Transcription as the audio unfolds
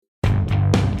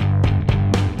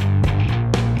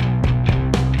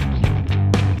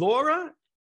Laura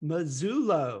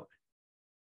Mazzullo,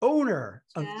 owner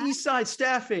of Eastside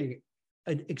Staffing,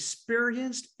 an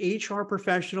experienced HR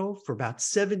professional for about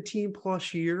 17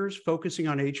 plus years, focusing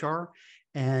on HR.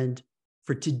 And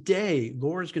for today,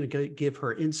 Laura's going to give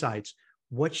her insights,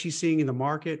 what she's seeing in the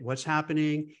market, what's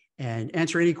happening, and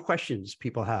answer any questions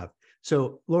people have.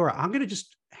 So Laura, I'm going to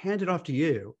just hand it off to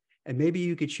you. And maybe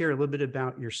you could share a little bit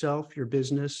about yourself, your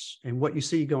business, and what you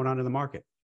see going on in the market.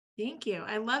 Thank you.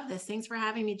 I love this. Thanks for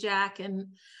having me, Jack. And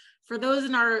for those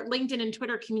in our LinkedIn and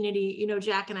Twitter community, you know,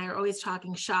 Jack and I are always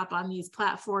talking shop on these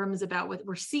platforms about what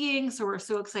we're seeing. So we're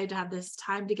so excited to have this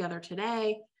time together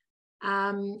today.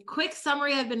 Quick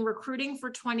summary, I've been recruiting for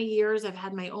 20 years. I've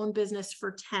had my own business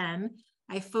for 10.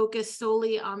 I focus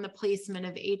solely on the placement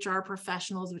of HR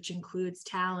professionals, which includes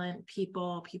talent,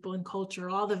 people and culture,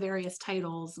 all the various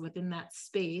titles within that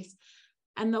space.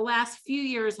 And the last few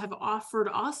years have offered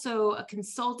also a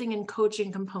consulting and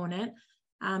coaching component,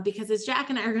 because as Jack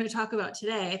and I are going to talk about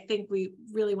today, I think we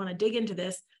really want to dig into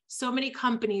this. So many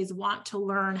companies want to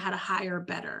learn how to hire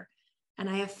better. And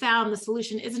I have found the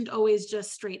solution isn't always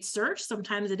just straight search.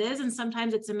 Sometimes it is, and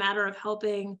sometimes it's a matter of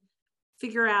helping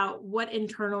figure out what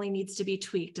internally needs to be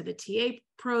tweaked. Do the TA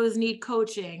pros need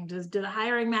coaching? Do the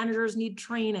hiring managers need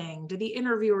training? Do the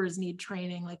interviewers need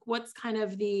training? Like, what's kind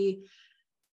of the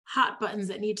hot buttons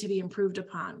that need to be improved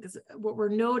upon? Because what we're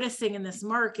noticing in this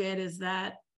market is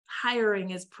that hiring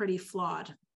is pretty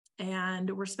flawed. And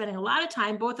we're spending a lot of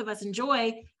time, both of us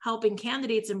enjoy helping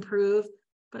candidates improve,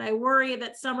 but I worry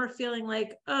that some are feeling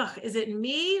like, ugh, is it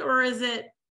me or is it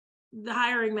the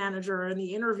hiring manager and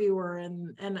the interviewer?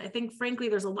 And I think, frankly,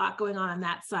 there's a lot going on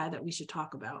that side that we should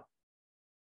talk about.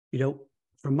 You know,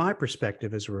 from my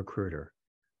perspective as a recruiter,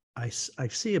 I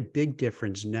see a big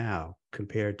difference now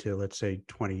compared to, let's say,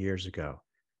 20 years ago.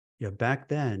 You know, back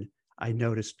then, I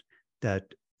noticed that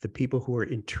the people who were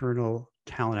internal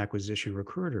talent acquisition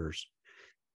recruiters,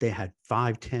 they had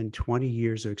 5, 10, 20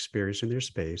 years of experience in their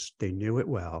space. They knew it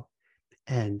well.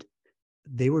 And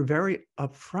they were very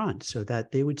upfront so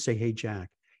that they would say, hey, Jack,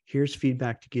 here's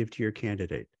feedback to give to your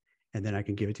candidate. And then I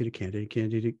can give it to the candidate.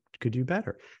 Candidate could do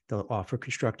better. They'll offer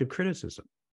constructive criticism.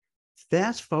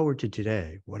 Fast forward to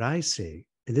today, what I see,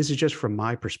 and this is just from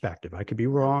my perspective, I could be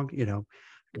wrong, you know,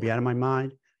 I could be out of my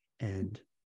mind. And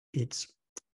it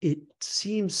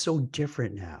seems so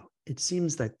different now. It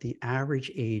seems that the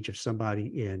average age of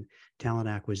somebody in talent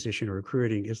acquisition or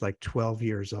recruiting is like 12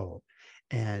 years old.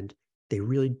 And they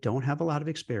really don't have a lot of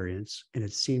experience. And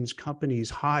it seems companies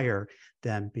hire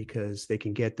them because they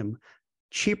can get them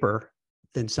cheaper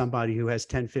than somebody who has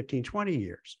 10, 15, 20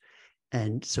 years.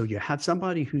 And so you have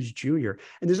somebody who's junior,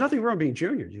 and there's nothing wrong being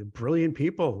junior. You're brilliant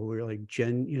people who are like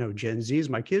Gen Zs.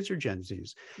 My kids are Gen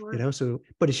Zs, Sure. you know, so,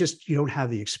 but it's just, you don't have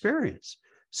the experience.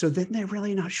 So then they're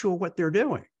really not sure what they're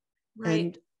doing.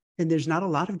 Right. And there's not a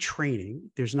lot of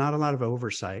training. There's not a lot of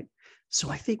oversight. So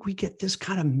I think we get this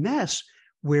kind of mess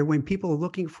where when people are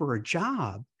looking for a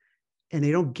job and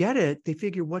they don't get it, they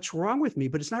figure, what's wrong with me?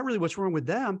 But it's not really what's wrong with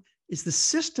them. It's the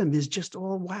system is just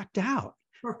all whacked out.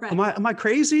 Correct. Am I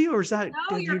crazy, or is that?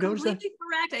 No, you're completely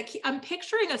correct. I'm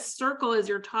picturing a circle as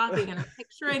you're talking, and I'm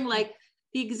picturing like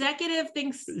the executive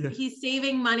thinks he's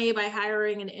saving money by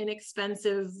hiring an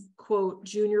inexpensive, quote,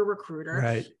 junior recruiter.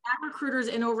 Right. That recruiter's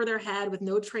in over their head with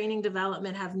no training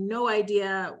development, have no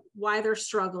idea why they're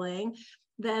struggling.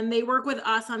 Then they work with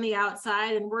us on the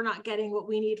outside and we're not getting what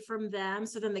we need from them.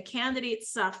 So then the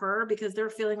candidates suffer because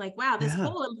they're feeling like, wow, this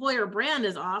whole employer brand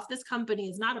is off. This company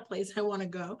is not a place I want to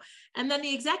go. And then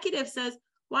the executive says,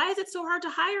 why is it so hard to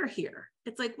hire here?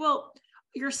 It's like, well,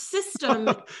 your system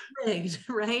is rigged,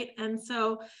 right? And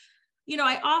so, you know,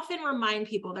 I often remind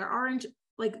people there aren't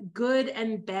like good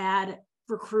and bad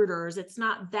recruiters. It's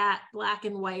not that black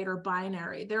and white or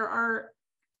binary. There are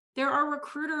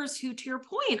recruiters who, to your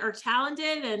point, are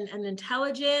talented and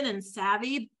intelligent and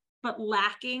savvy, but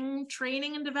lacking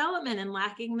training and development and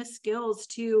lacking the skills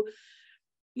to,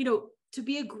 you know, to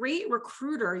be a great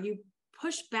recruiter. You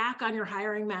push back on your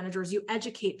hiring managers, you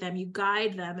educate them, you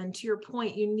guide them. And to your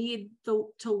point, you need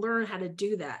to learn how to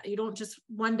do that. You don't just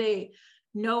one day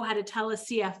know how to tell a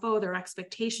CFO their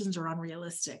expectations are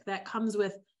unrealistic. That comes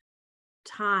with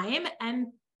time and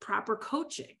proper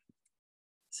coaching.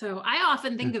 So I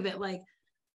often think of it like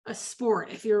a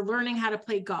sport. If you're learning how to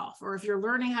play golf, or if you're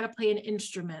learning how to play an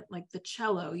instrument like the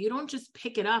cello, you don't just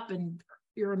pick it up and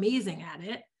you're amazing at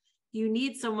it. You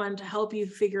need someone to help you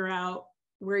figure out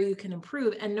where you can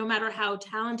improve. And no matter how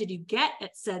talented you get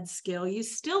at said skill, you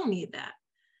still need that.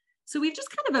 So we've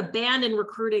just kind of abandoned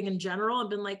recruiting in general and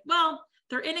been like, well,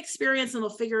 they're inexperienced and they'll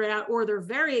figure it out, or they're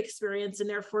very experienced and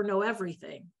therefore know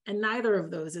everything. And neither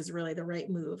of those is really the right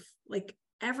move. Like,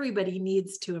 everybody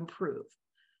needs to improve.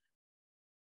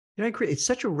 I agree. It's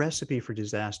such a recipe for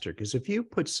disaster, because if you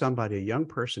put somebody, a young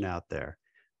person out there,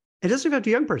 it doesn't even have to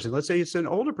be a young person. Let's say it's an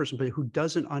older person, but who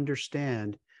doesn't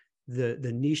understand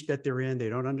the niche that they're in. They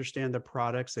don't understand the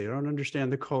products. They don't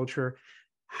understand the culture.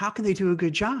 How can they do a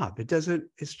good job?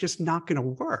 It's just not going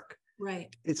to work.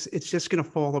 Right. It's just going to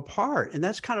fall apart. And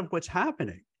that's kind of what's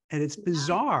happening. And it's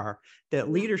bizarre that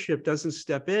leadership doesn't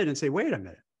step in and say, wait a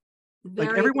minute, like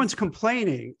everyone's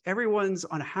complaining, everyone's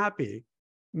unhappy.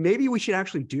 Maybe we should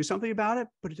actually do something about it,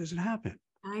 but it doesn't happen.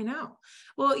 I know.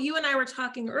 Well, you and I were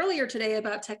talking earlier today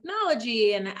about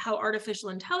technology and how artificial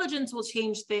intelligence will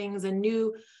change things, and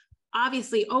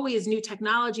obviously always new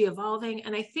technology evolving.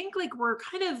 And I think like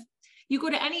you go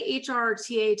to any HR,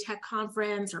 TA, tech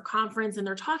conference and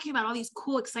they're talking about all these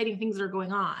cool, exciting things that are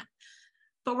going on.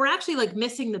 But we're actually like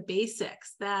missing the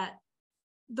basics, that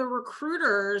the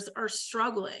recruiters are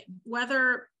struggling,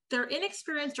 whether they're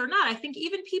inexperienced or not. I think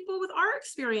even people with our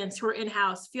experience who are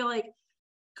in-house feel like,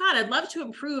 God, I'd love to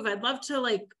improve. I'd love to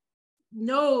like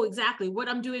know exactly what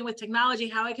I'm doing with technology,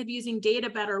 how I could be using data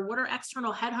better. What are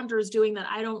external headhunters doing that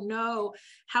I don't know?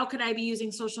 How could I be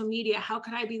using social media? How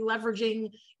could I be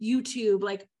leveraging YouTube?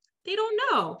 Like, they don't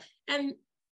know. And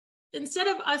instead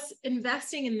of us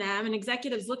investing in them and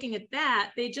executives looking at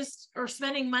that, they just are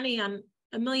spending money on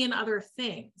a million other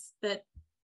things that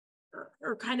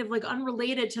are kind of like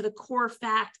unrelated to the core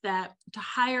fact that to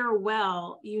hire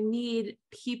well, you need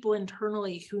people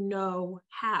internally who know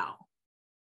how.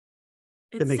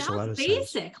 That makes a lot of basic,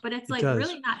 sense. But it's like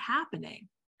really not happening.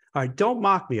 All right, don't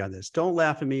mock me on this. Don't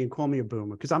laugh at me and call me a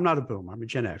boomer, because I'm not a boomer. I'm a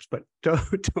Gen X. But don't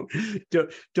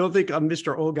think I'm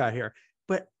Mr. Old Guy here.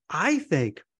 But I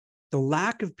think the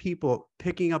lack of people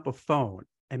picking up a phone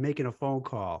and making a phone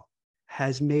call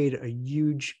has made a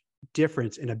huge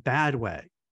difference in a bad way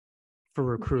for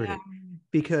recruiting.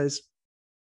 Because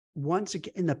once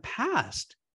again, in the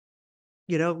past,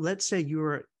 let's say you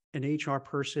were an HR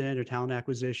person or talent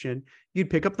acquisition, you'd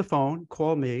pick up the phone,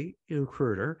 call me, a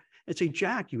recruiter, and say,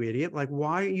 Jack, you idiot, like,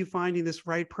 why aren't you finding this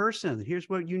right person? Here's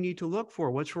what you need to look for.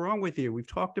 What's wrong with you? We've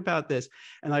talked about this.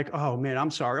 And like, oh man,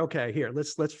 I'm sorry. Okay, here,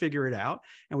 let's figure it out.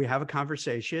 And we have a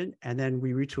conversation, and then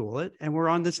we retool it, and we're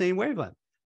on the same wavelength.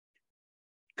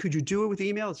 Could you do it with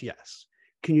emails? Yes.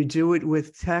 Can you do it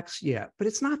with text? Yeah, but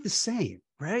it's not the same,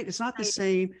 right? It's not the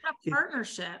same. It's a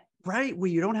partnership. Right, where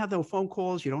you don't have those phone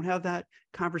calls, you don't have that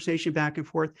conversation back and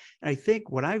forth. And I think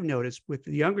what I've noticed with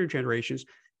the younger generations,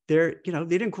 they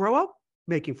didn't grow up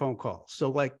making phone calls.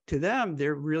 So like to them,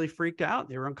 they're really freaked out.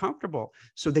 They're uncomfortable.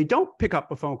 So they don't pick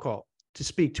up a phone call to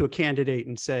speak to a candidate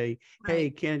and say, hey,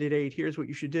 candidate, here's what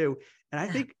you should do. And I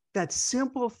think that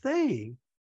simple thing,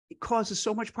 it causes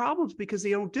so much problems because they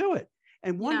don't do it.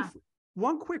 And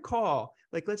one quick call,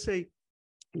 like let's say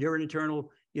you're an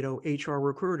internal HR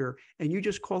recruiter, and you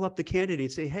just call up the candidate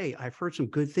and say, hey, I've heard some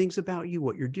good things about you,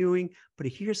 what you're doing, but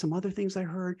here's some other things I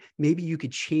heard. Maybe you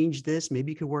could change this.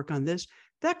 Maybe you could work on this.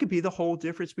 That could be the whole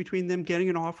difference between them getting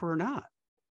an offer or not.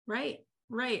 Right.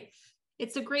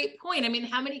 It's a great point. I mean,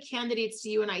 how many candidates do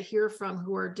you and I hear from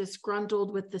who are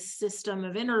disgruntled with the system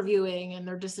of interviewing, and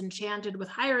they're disenchanted with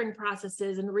hiring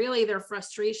processes, and really their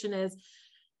frustration is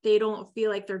they don't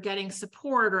feel like they're getting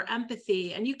support or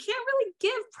empathy. And you can't really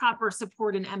give proper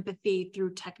support and empathy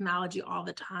through technology all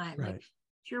the time. Right. Like, to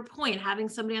your point, having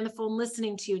somebody on the phone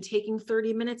listening to you, taking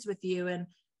 30 minutes with you. And,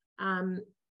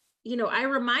 I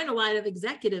remind a lot of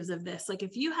executives of this. Like,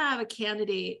 if you have a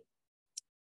candidate,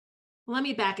 let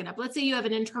me back it up. Let's say you have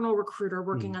an internal recruiter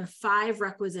working on 5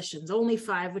 requisitions, only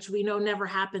 5, which we know never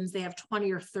happens. They have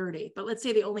 20 or 30, but let's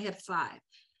say they only had 5.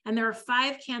 And there are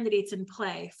 5 candidates in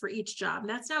play for each job. And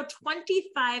that's now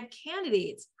 25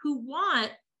 candidates who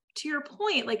want, to your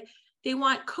point, like they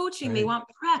want coaching, they want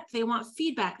prep, they want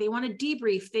feedback, they want a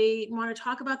debrief, they want to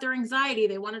talk about their anxiety,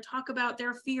 they want to talk about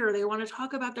their fear, they want to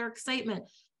talk about their excitement.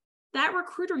 That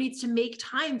recruiter needs to make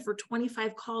time for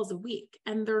 25 calls a week.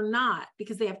 And they're not,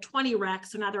 because they have 20 recs.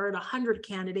 So now they're at 100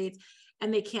 candidates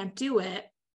and they can't do it.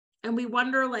 And we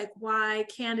wonder like why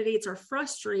candidates are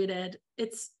frustrated.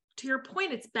 It's, to your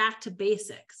point, it's back to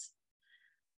basics.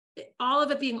 All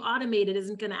of it being automated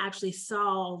isn't going to actually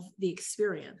solve the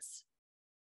experience.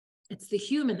 It's the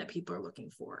human that people are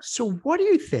looking for. So what do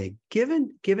you think,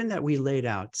 given that we laid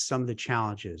out some of the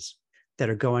challenges that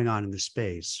are going on in the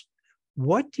space,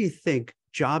 what do you think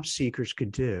job seekers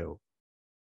could do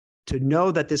to know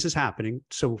that this is happening?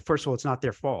 So first of all, it's not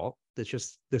their fault. It's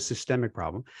just the systemic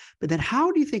problem. But then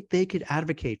how do you think they could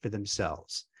advocate for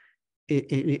themselves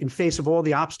in face of all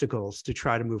the obstacles to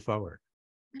try to move forward?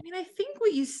 I mean, I think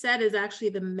what you said is actually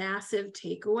the massive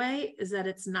takeaway, is that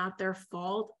it's not their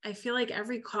fault. I feel like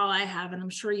every call I have, and I'm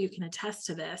sure you can attest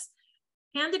to this,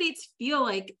 candidates feel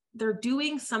like they're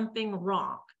doing something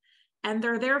wrong, and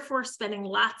they're therefore spending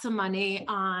lots of money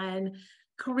on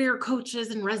career coaches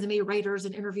and resume writers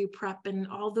and interview prep and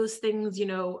all those things, you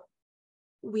know,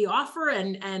 we offer,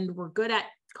 and we're good at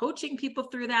coaching people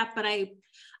through that. But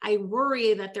I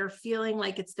worry that they're feeling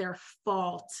like it's their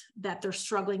fault that they're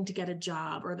struggling to get a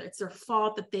job, or that it's their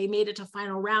fault that they made it to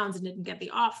final rounds and didn't get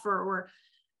the offer, or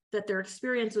that their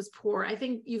experience was poor. I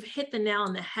think you've hit the nail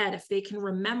on the head. If they can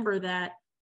remember that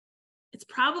it's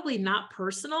probably not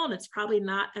personal, and it's probably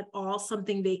not at all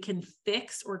something they can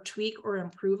fix or tweak or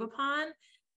improve upon,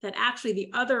 that actually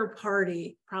the other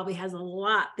party probably has a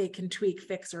lot they can tweak,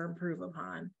 fix, or improve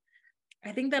upon.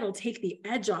 I think that'll take the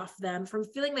edge off them from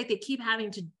feeling like they keep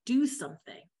having to do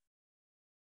something.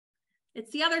 It's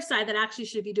the other side that actually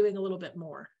should be doing a little bit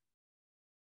more.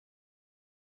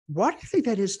 What I think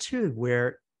that is too,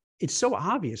 where it's so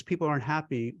obvious people aren't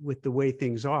happy with the way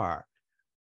things are.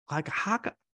 Like,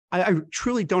 I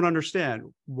truly don't understand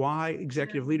why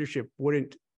executive leadership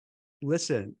wouldn't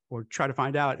listen or try to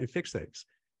find out and fix things.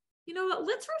 You know what,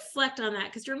 let's reflect on that,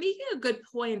 because you're making a good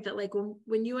point that like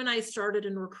when you and I started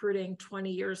in recruiting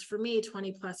 20 years for me,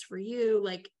 20 plus for you,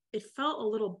 like it felt a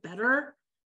little better.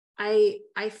 I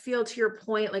feel, to your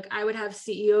point, like I would have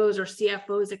CEOs or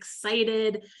CFOs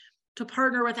excited to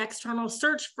partner with external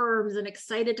search firms and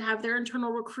excited to have their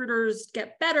internal recruiters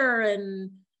get better and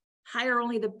hire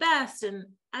only the best. And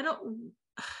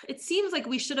it seems like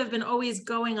we should have been always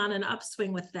going on an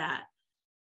upswing with that.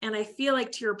 And I feel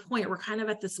like, to your point, we're kind of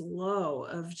at this low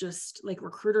of just like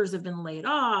recruiters have been laid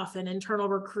off and internal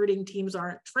recruiting teams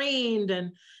aren't trained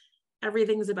and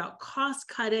everything's about cost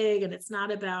cutting and it's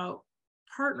not about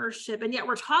partnership. And yet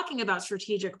we're talking about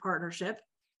strategic partnership.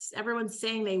 Everyone's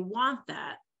saying they want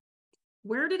that.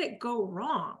 Where did it go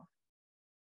wrong?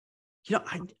 You know,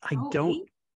 I don't.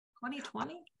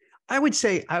 2020? I would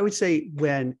say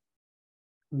when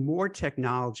more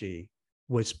technology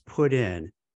was put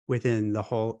in within the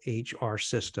whole HR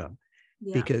system,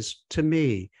 because to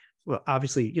me, well,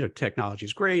 obviously, you know, technology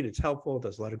is great. It's helpful. It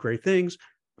does a lot of great things,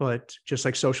 but just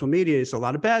like social media, it's a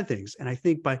lot of bad things. And I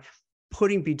think by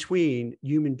putting between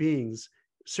human beings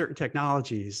certain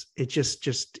technologies,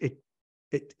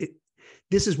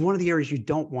 this is one of the areas you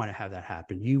don't want to have that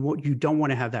happen. You don't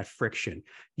want to have that friction.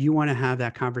 You want to have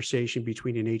that conversation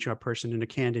between an HR person and a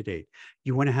candidate.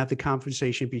 You want to have the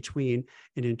conversation between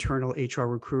an internal HR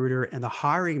recruiter and the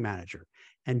hiring manager,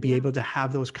 and be able to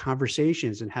have those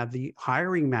conversations and have the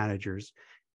hiring managers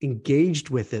engaged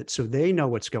with it so they know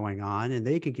what's going on and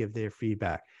they can give their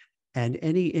feedback. And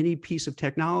any piece of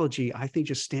technology, I think,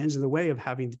 just stands in the way of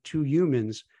having the two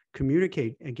humans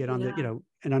communicate and get on the, you know,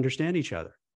 and understand each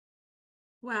other.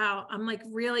 Wow. I'm like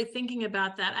really thinking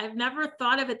about that. I've never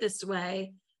thought of it this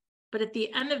way, but at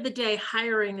the end of the day,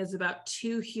 hiring is about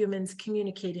two humans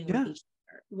communicating with each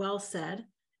other. Well said.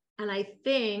 And I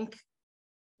think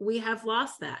we have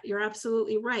lost that. You're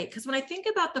absolutely right. Because when I think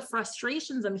about the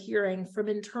frustrations I'm hearing from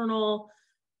internal,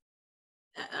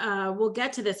 we'll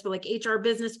get to this, but like HR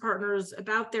business partners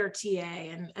about their TA,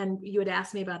 and you had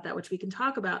asked me about that, which we can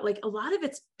talk about. Like a lot of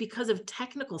it's because of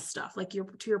technical stuff, like to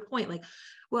your point, like,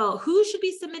 well, who should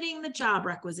be submitting the job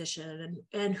requisition,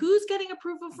 and who's getting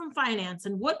approval from finance,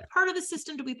 and what part of the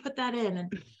system do we put that in,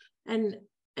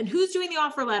 and who's doing the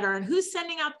offer letter, and who's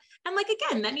sending out, and like,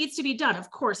 again, that needs to be done,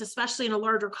 of course, especially in a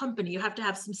larger company, you have to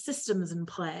have some systems in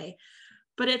play.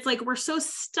 But it's like we're so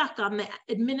stuck on the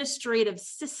administrative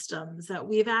systems that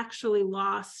we've actually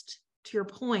lost, to your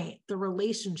point, the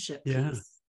relationship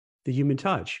piece. The human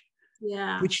touch.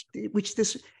 Yeah. Which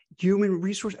this human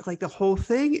resource, like the whole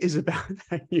thing is about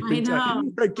that human touch.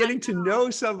 Right? Getting to know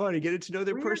somebody, getting to know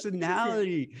their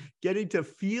personality, getting to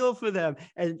feel for them,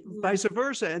 and vice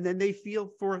versa. And then they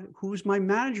feel for, who's my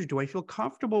manager? Do I feel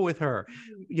comfortable with her,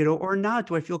 you know, or not?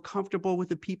 Do I feel comfortable with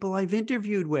the people I've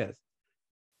interviewed with?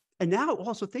 And now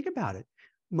also think about it.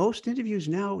 Most interviews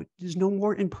now, there's no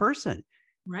more in person.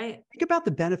 Right. Think about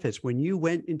the benefits when you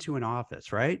went into an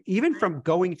office, right? Even from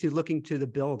going to looking to the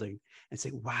building and say,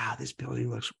 wow, this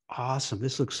building looks awesome.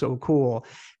 This looks so cool.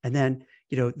 And then,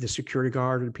 you know, the security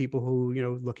guard and people who, you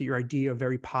know, look at your ID are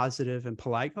very positive and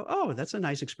polite. Go, oh, that's a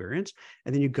nice experience.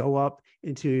 And then you go up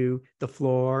into the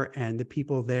floor and the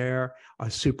people there are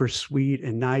super sweet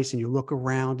and nice. And you look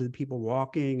around at the people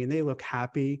walking and they look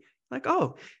happy. Like,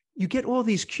 oh, you get all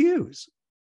these cues.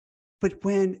 But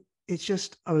when it's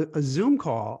just a Zoom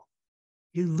call,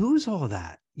 you lose all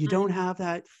that. You don't have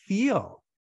that feel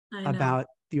about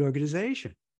the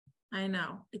organization. I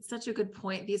know. It's such a good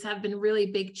point. These have been really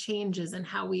big changes in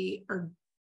how we are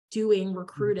doing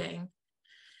recruiting.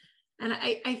 And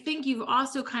I think you've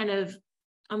also kind of,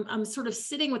 I'm sort of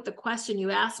sitting with the question you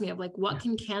asked me of like, what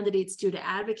can candidates do to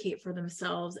advocate for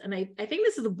themselves? And I think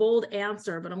this is a bold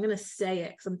answer, but I'm going to say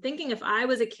it because I'm thinking if I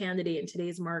was a candidate in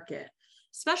today's market,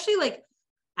 especially like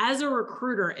as a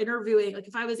recruiter interviewing, like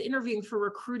if I was interviewing for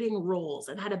recruiting roles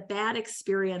and had a bad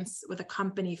experience with a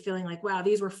company feeling like, wow,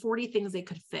 these were 40 things they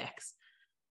could fix,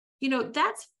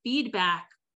 that's feedback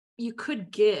you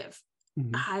could give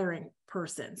a hiring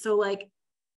person. So like,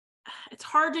 it's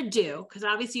hard to do because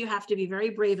obviously you have to be very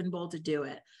brave and bold to do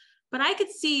it. But I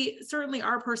could see certainly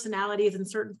our personalities and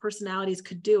certain personalities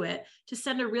could do it to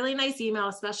send a really nice email,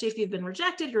 especially if you've been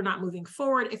rejected, you're not moving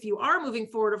forward. If you are moving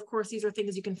forward, of course, these are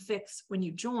things you can fix when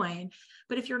you join.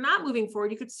 But if you're not moving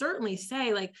forward, you could certainly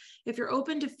say, like, if you're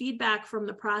open to feedback from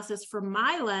the process from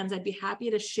my lens, I'd be happy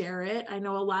to share it. I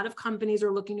know a lot of companies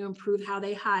are looking to improve how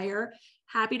they hire.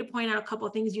 Happy to point out a couple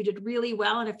of things you did really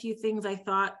well and a few things I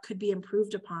thought could be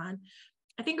improved upon.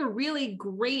 I think a really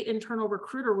great internal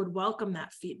recruiter would welcome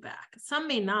that feedback. Some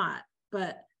may not,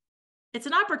 but it's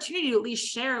an opportunity to at least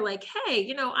share like,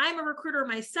 hey, I'm a recruiter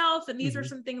myself, and these are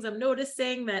some things I'm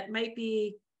noticing that might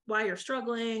be why you're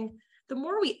struggling. The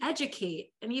more we educate,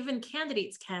 and even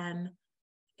candidates can,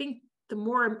 I think the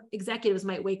more executives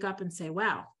might wake up and say,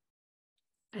 wow,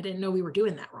 I didn't know we were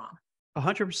doing that wrong.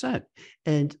 100%.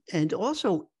 And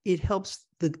also it helps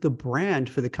the brand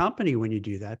for the company when you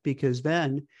do that, because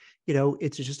then,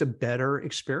 it's just a better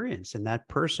experience. And that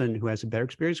person who has a better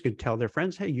experience could tell their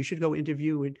friends, hey, you should go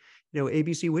interview with,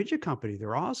 ABC Widget Company.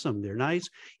 They're awesome. They're nice.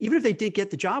 Even if they didn't get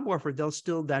the job offer, they'll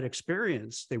still, that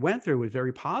experience they went through was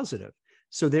very positive.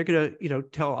 So they're going to,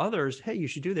 tell others, hey, you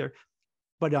should do there.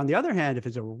 But on the other hand, if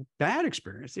it's a bad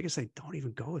experience, they can say, don't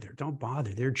even go there. Don't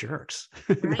bother. They're jerks.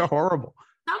 Right? They're horrible.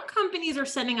 Some companies are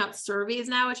sending out surveys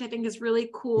now, which I think is really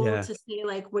cool to say,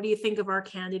 like, what do you think of our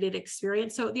candidate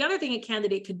experience? So the other thing a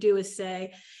candidate could do is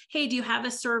say, hey, do you have a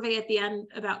survey at the end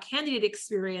about candidate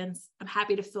experience? I'm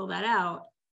happy to fill that out.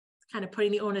 Kind of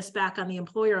putting the onus back on the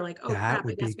employer, like, oh crap,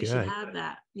 I guess we should have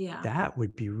that. Yeah. That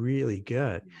would be really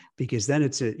good, because then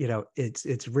it's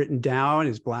it's written down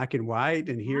as black and white,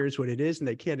 and here's what it is, and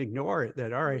they can't ignore it.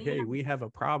 That, all right, hey, we have a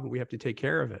problem. We have to take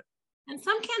care of it. And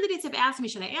some candidates have asked me,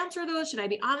 should I answer those? Should I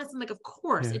be honest? I'm like, of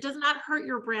course, it does not hurt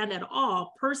your brand at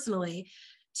all personally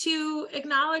to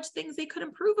acknowledge things they could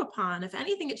improve upon. If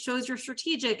anything, it shows you're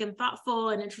strategic and thoughtful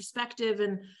and introspective.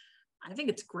 And I think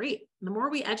it's great. The more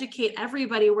we educate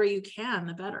everybody where you can,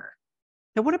 the better.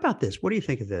 Now, what about this? What do you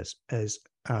think of this? As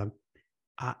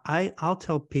I'll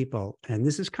tell people, and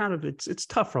this is kind of, it's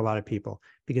tough for a lot of people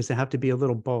because they have to be a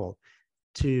little bold,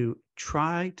 to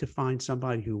try to find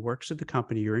somebody who works at the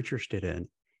company you're interested in.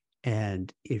 And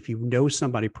if you know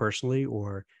somebody personally,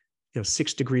 or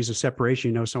 6 degrees of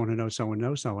separation, someone who knows someone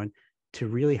knows someone, to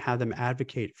really have them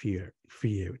advocate for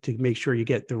you to make sure you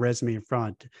get the resume in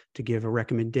front, to give a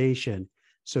recommendation.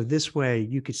 So this way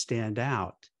you could stand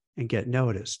out and get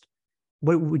noticed.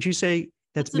 What would you say?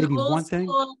 That's maybe one thing.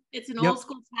 It's an old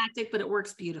school tactic, but it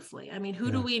works beautifully. I mean,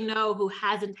 who do we know who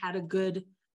hasn't had a good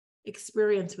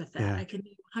experience with that? I can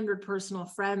name 100 personal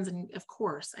friends. And of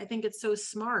course, I think it's so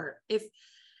smart. If,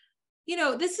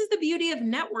 this is the beauty of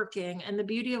networking and the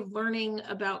beauty of learning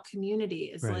about community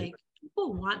is like,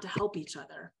 people want to help each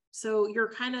other. So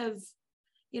you're kind of,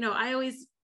 I always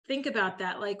think about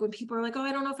that. Like when people are like, oh,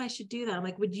 I don't know if I should do that. I'm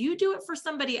like, would you do it for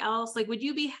somebody else? Like, would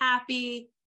you be happy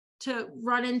to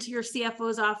run into your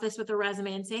CFO's office with a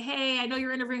resume and say, hey, I know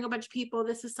you're interviewing a bunch of people.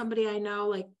 This is somebody I know.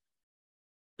 Like,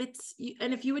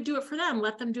 and if you would do it for them,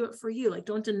 let them do it for you. Like,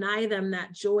 don't deny them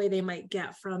that joy they might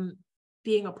get from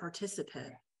being a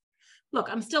participant. Look,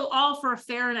 I'm still all for a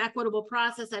fair and equitable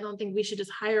process. I don't think we should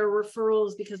just hire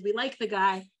referrals because we like the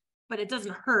guy, but it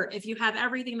doesn't hurt. If you have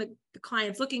everything that the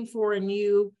client's looking for and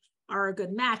you are a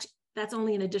good match, that's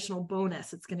only an additional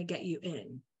bonus. It's going to get you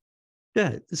in.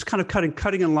 Yeah, it's kind of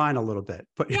cutting in line a little bit,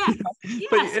 but, yes,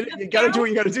 but you got to do what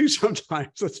you got to do sometimes.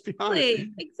 Let's be honest.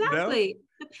 Exactly.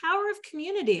 The power of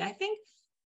community. I think,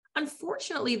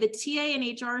 unfortunately, the TA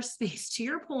and HR space, to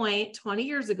your point, 20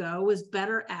 years ago was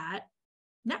better at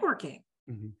networking.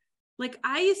 Like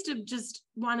I used to just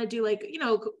want to do like,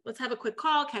 let's have a quick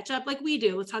call, catch up like we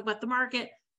do. Let's talk about the market.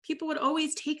 People would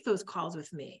always take those calls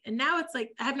with me. And now it's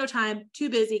like, I have no time, too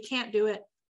busy, can't do it.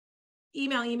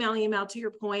 Email, to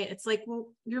your point. It's like, well,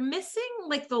 you're missing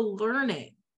like the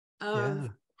learning of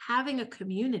having a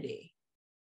community.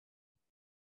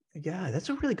 Yeah, that's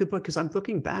a really good point, because I'm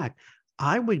looking back.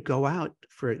 I would go out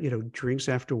for, drinks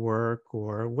after work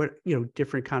or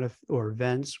different kind of, or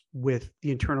events with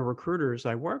the internal recruiters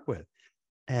I work with.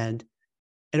 And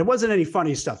it wasn't any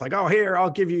funny stuff like, oh, here, I'll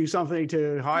give you something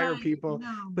to hire Right. people.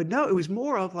 No. But no, it was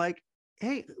more of like,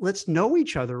 hey, let's know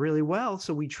each other really well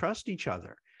so we trust each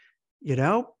other, you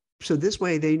know? So this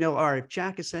way they know, all right, if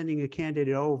Jack is sending a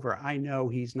candidate over, I know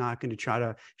he's not going to try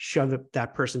to shove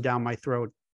that person down my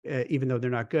throat, even though they're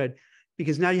not good,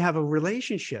 because now you have a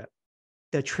relationship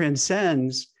that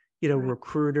transcends, Right.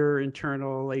 recruiter,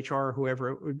 internal, HR, whoever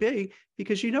it would be,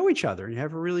 because you know each other and you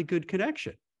have a really good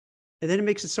connection. And then it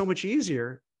makes it so much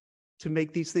easier to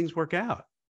make these things work out.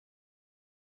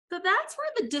 So that's where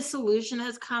the dissolution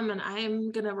has come. And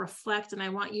I'm going to reflect, and I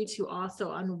want you to also,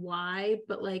 on why.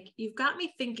 But like, you've got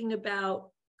me thinking about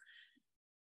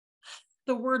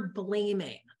the word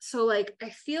blaming. So like, I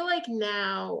feel like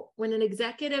now when an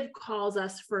executive calls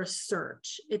us for a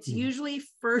search, it's usually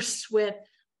first with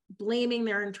blaming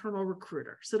their internal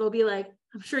recruiter. So it'll be like,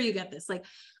 I'm sure you get this, like,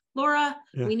 Laura,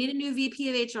 we need a new VP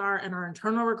of HR and our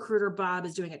internal recruiter, Bob,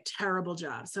 is doing a terrible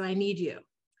job. So I need you.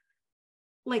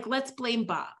 Like, let's blame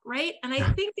Bob, right? And I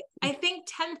think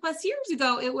 10 plus years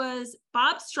ago, it was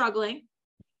Bob struggling.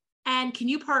 And can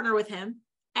you partner with him?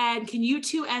 And can you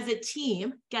two as a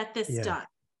team get this done?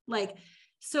 Like,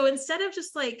 so instead of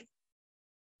just like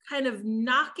kind of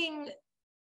knocking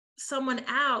someone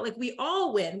out, like we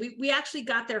all win. We actually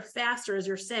got there faster, as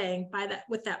you're saying, by that,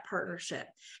 with that partnership.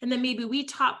 And then maybe we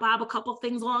taught Bob a couple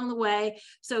things along the way.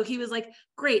 So he was like,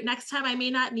 great, next time I may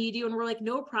not need you. And we're like,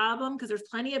 no problem, because there's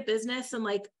plenty of business. And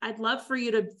like, I'd love for you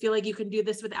to feel like you can do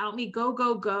this without me. Go,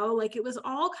 go, go. Like, it was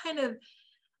all kind of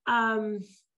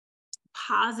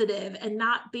positive and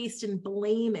not based in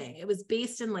blaming. It was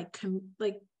based in like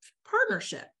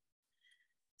partnership.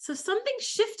 So something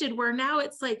shifted where now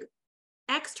it's like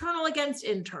external against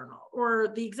internal, or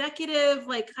the executive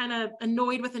like kind of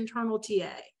annoyed with internal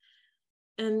TA,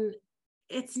 and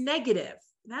it's negative.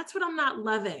 That's what I'm not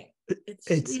loving.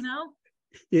 It's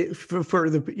for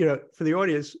the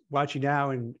audience watching now,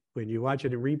 and when you watch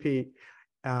it and repeat,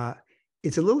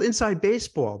 it's a little inside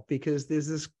baseball, because there's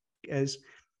this, as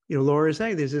Laura is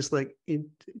saying, there's this like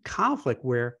conflict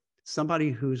where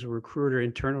somebody who's a recruiter,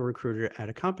 internal recruiter at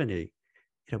a company,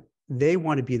 they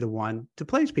want to be the one to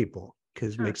place people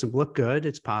because it makes them look good.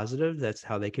 It's positive. That's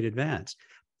how they can advance.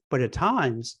 But at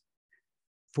times,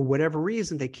 for whatever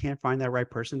reason, they can't find that right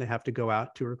person. They have to go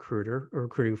out to a recruiter or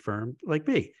recruiting firm like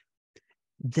me.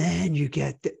 Then you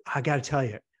get, I got to tell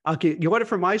you, okay, you want it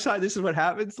from my side? This is what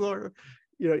happens, Laura.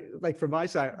 Like from my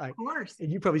side, of course.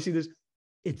 And you probably see this.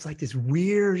 It's like this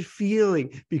weird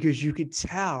feeling, because you could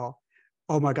tell,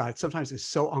 oh my God, sometimes it's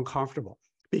so uncomfortable.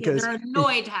 Because they're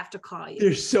annoyed to have to call you.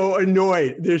 They're so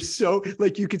annoyed. They're so,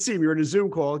 like, you could see, we were in a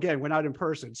Zoom call. Again, we're not in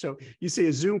person. So you see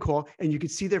a Zoom call and you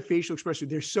could see their facial expression.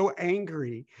 They're so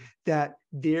angry that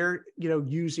they're,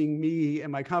 using me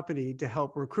and my company to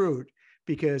help recruit,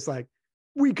 because like,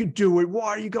 we could do it. Why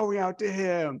are you going out to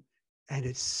him? And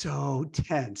it's so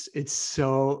tense. It's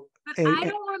so. But I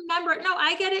don't remember it. No,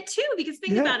 I get it too, because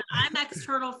think about it. I'm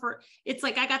external it's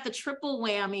like I got the triple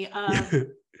whammy of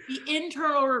the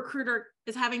internal recruiter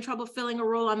is having trouble filling a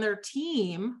role on their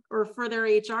team or for their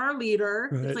HR leader.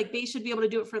 Right. It's like they should be able to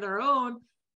do it for their own.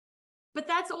 But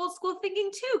that's old school thinking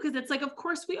too, because it's like, of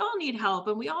course, we all need help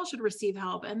and we all should receive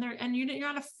help, and you're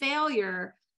not a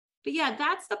failure. But yeah,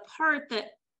 that's the part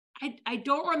that I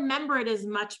don't remember it as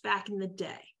much back in the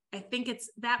day. I think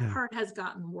that part has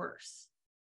gotten worse.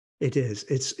 It is.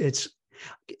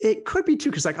 It could be too,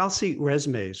 because like I'll see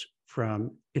resumes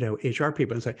from HR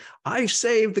people and say, I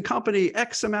saved the company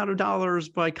X amount of dollars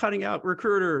by cutting out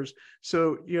recruiters.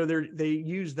 So they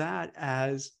use that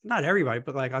as, not everybody,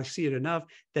 but like I see it enough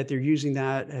that they're using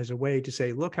that as a way to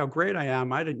say, look how great I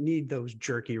am. I didn't need those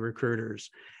jerky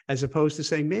recruiters, as opposed to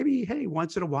saying maybe, hey,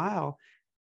 once in a while.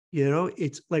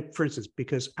 It's like, for instance,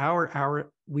 because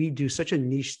we do such a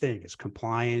niche thing. It's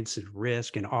compliance and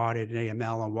risk and audit and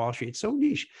AML on Wall Street. It's so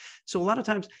niche. So a lot of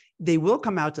times they will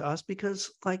come out to us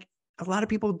because like a lot of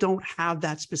people don't have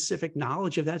that specific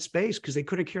knowledge of that space, because they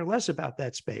couldn't care less about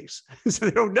that space. So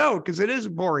they don't know, because it is a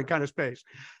boring kind of space.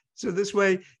 So this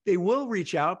way they will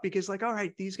reach out, because like, all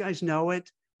right, these guys know it.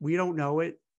 We don't know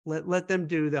it. Let them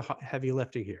do the heavy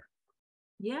lifting here.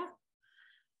 Yeah.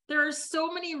 There are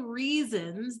so many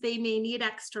reasons they may need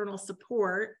external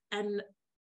support, and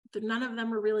none of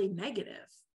them are really negative.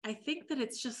 I think that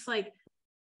it's just like,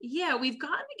 yeah, we've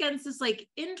gotten against this like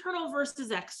internal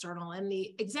versus external, and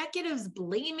the executives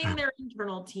blaming their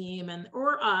internal team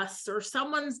or us, or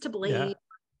someone's to blame. Yeah.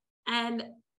 And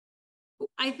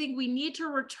I think we need to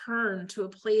return to a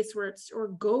place or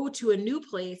go to a new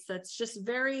place that's just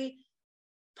very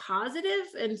positive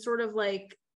and sort of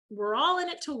like we're all in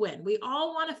it to win. We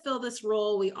all want to fill this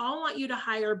role. We all want you to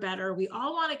hire better. We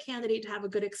all want a candidate to have a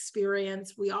good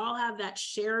experience. We all have that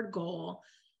shared goal.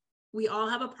 We all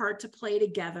have a part to play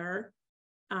together.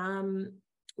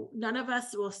 None of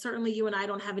us, well, certainly you and I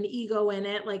don't have an ego in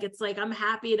it. Like, it's like, I'm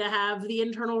happy to have the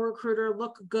internal recruiter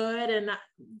look good and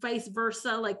vice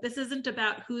versa. Like, this isn't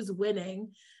about who's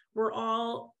winning. We're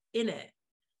all in it.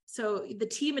 So the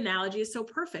team analogy is so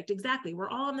perfect. Exactly. We're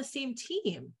all on the same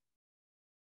team.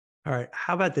 All right.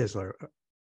 How about this, Laura?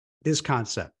 This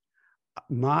concept?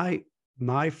 My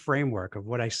framework of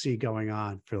what I see going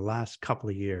on for the last couple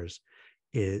of years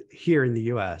is, here in the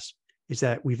US, is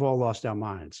that we've all lost our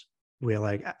minds. We're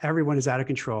like, everyone is out of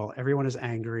control. Everyone is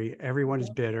angry. Everyone is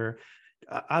bitter.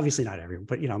 Obviously not everyone,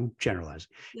 but, I'm generalizing.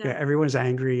 Yeah. Everyone's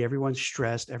angry. Everyone's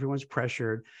stressed. Everyone's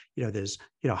pressured. There's,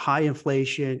 high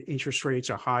inflation, interest rates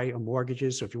are high on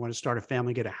mortgages. So if you want to start a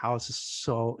family, get a house, it's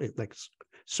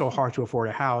so hard to afford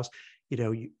a house.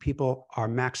 People are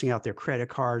maxing out their credit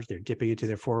cards. They're dipping into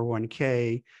their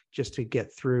 401k just to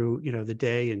get through, the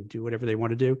day and do whatever they want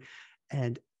to do.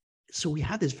 And so we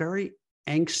have this very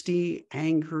angsty,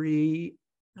 angry,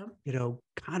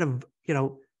 kind of,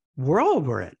 world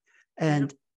we're in.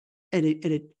 And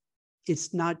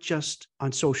it's not just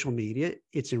on social media,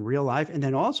 it's in real life. And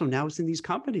then also now it's in these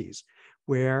companies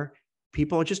where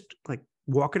people are just like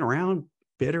walking around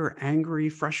bitter, angry,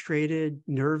 frustrated,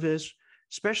 nervous,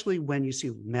 especially when you see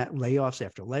layoffs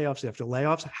after layoffs after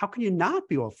layoffs. How can you not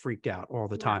be all freaked out all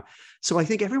the time? So I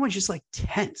think everyone's just like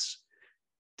tense.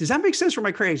 Does that make sense? Or am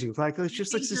I crazy? Like, you're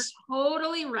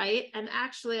totally right. And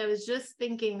actually, I was just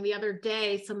thinking the other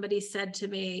day, somebody said to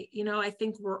me, I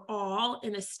think we're all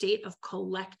in a state of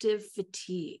collective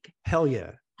fatigue. Hell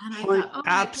yeah. And I thought, oh,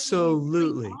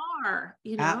 absolutely.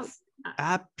 We really are,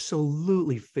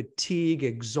 Absolutely. Fatigue,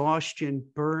 exhaustion,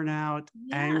 burnout,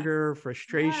 anger,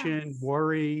 frustration,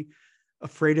 worry,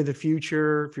 afraid of the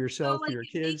future for yourself, for your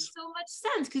kids. It makes so much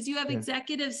sense because you have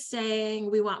executives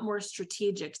saying we want more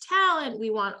strategic talent.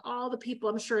 We want all the people,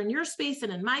 I'm sure in your space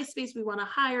and in my space, we want to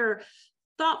hire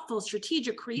thoughtful,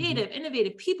 strategic, creative,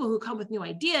 innovative people who come with new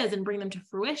ideas and bring them to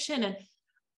fruition.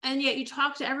 And yet you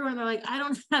talk to everyone, they're like, I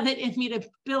don't have it in me to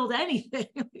build anything.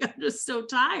 I'm just so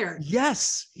tired.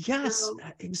 Yes,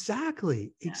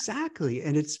 exactly.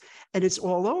 And it's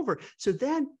all over. So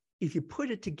then if you put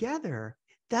it together,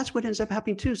 that's what ends up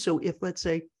happening too. So if, let's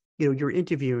say, you're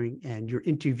interviewing and your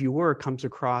interviewer comes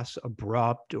across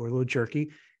abrupt or a little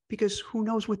jerky, because who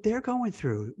knows what they're going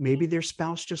through? Maybe their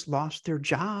spouse just lost their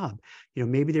job.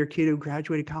 Maybe their kid who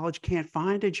graduated college can't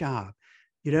find a job.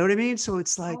 You know what I mean? So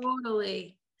it's like,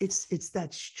 totally. It's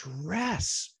that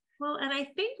stress. Well, and I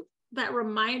think that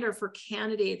reminder for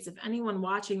candidates, if anyone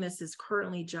watching this is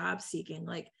currently job seeking,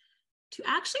 like, to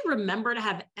actually remember to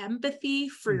have empathy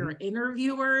for your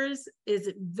interviewers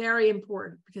is very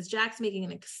important, because Jack's making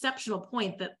an exceptional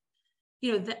point that,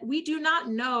 that we do not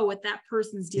know what that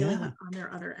person's dealing with on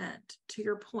their other end. To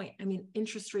your point, I mean,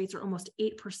 interest rates are almost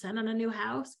 8% on a new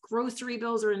house. Grocery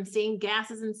bills are insane. Gas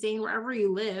is insane wherever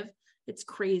you live. It's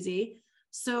crazy.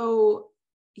 So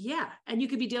and you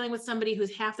could be dealing with somebody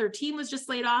who's half their team was just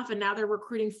laid off and now they're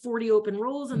recruiting 40 open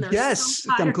roles and they're so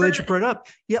tired. I'm glad you brought it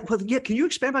up. Can you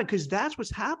expand on it? Because that's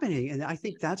what's happening. And I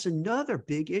think that's another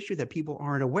big issue that people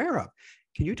aren't aware of.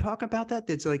 Can you talk about that?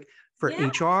 That's like for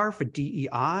HR, for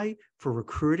DEI, for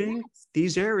recruiting,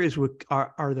 these areas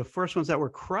are the first ones that were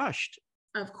crushed.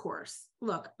 Of course.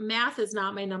 Look, math is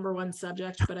not my number one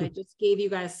subject, but I just gave you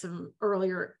guys some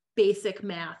earlier basic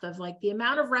math of like the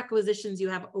amount of requisitions you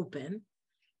have open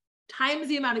times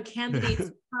the amount of candidates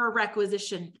per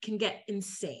requisition can get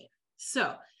insane.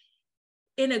 So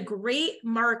in a great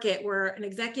market where an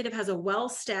executive has a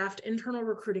well-staffed internal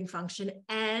recruiting function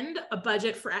and a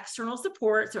budget for external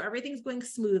support, so everything's going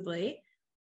smoothly,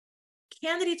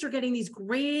 candidates are getting these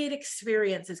great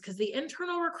experiences because the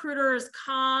internal recruiter is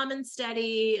calm and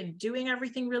steady and doing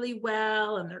everything really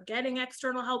well, and they're getting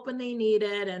external help when they need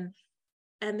it,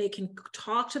 and they can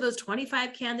talk to those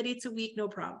 25 candidates a week, no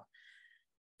problem.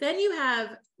 Then you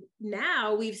have,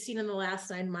 now we've seen in the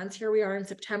last 9 months, here we are in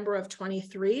September of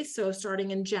 23. So starting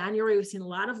in January, we've seen a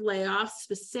lot of layoffs,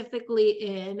 specifically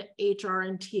in HR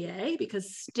and TA,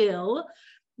 because still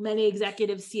many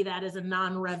executives see that as a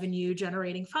non-revenue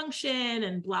generating function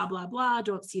and blah, blah, blah,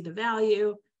 don't see the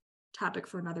value. Topic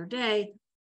for another day.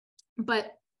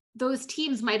 But those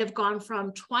teams might have gone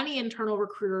from 20 internal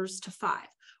recruiters to 5,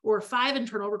 or 5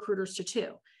 internal recruiters to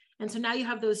 2. And so now you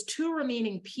have those 2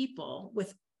 remaining people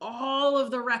with all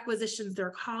of the requisitions their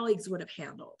colleagues would have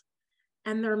handled.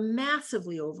 And they're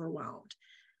massively overwhelmed.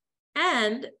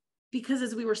 And because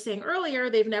as we were saying earlier,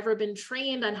 they've never been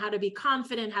trained on how to be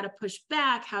confident, how to push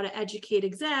back, how to educate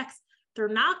execs. They're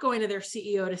not going to their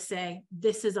CEO to say,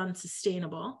 this is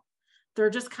unsustainable. They're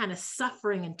just kind of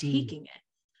suffering and taking it.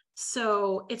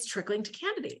 So it's trickling to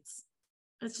candidates.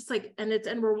 It's just like,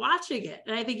 and we're watching it.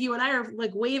 And I think you and I are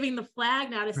like waving the flag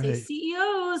now to say,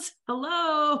 CEOs,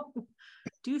 hello,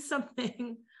 do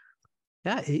something.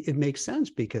 Yeah, it makes sense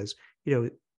because,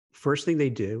 first thing they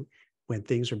do when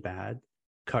things are bad,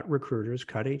 cut recruiters,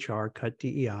 cut HR, cut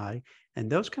DEI, and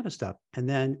those kind of stuff. And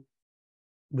then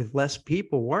with less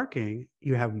people working,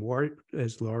 you have more,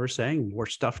 as Laura was saying, more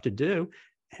stuff to do.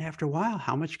 And after a while,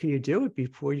 how much can you do it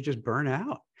before you just burn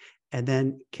out? And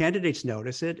then candidates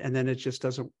notice it, and then it just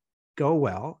doesn't go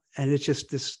well. And it's just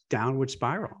this downward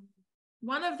spiral.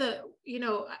 One of the,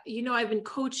 I've been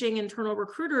coaching internal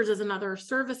recruiters as another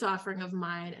service offering of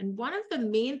mine. And one of the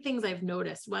main things I've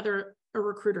noticed, whether a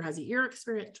recruiter has a year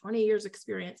experience, 20 years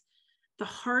experience, the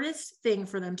hardest thing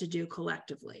for them to do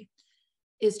collectively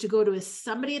is to go to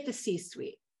somebody at the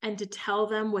C-suite and to tell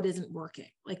them what isn't working.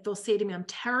 Like they'll say to me, I'm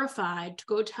terrified to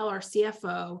go tell our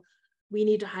CFO, we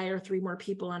need to hire 3 more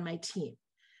people on my team.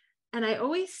 And I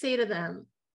always say to them,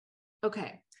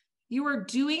 okay, you are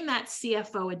doing that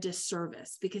CFO a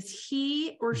disservice because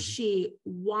he or she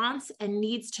wants and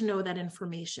needs to know that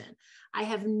information. I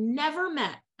have never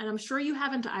met, and I'm sure you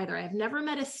haven't either, I have never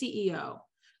met a CEO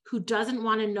who doesn't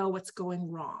want to know what's going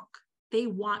wrong. They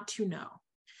want to know.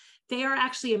 They are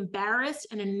actually embarrassed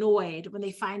and annoyed when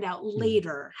they find out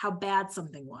later how bad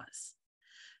something was.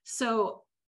 So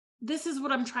this is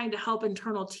what I'm trying to help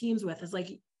internal teams with, is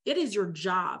like, it is your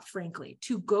job, frankly,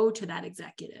 to go to that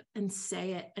executive and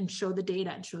say it and show the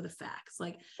data and show the facts.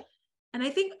 And I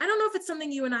don't know if it's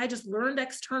something you and I just learned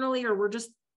externally or we're just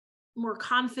more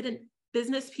confident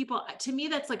business people. To me,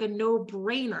 that's like a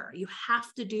no-brainer. You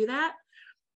have to do that,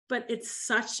 but it's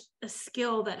such a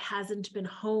skill that hasn't been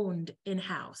honed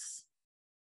in-house.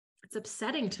 It's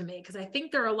upsetting to me because I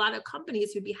think there are a lot of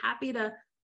companies who'd be happy to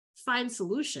find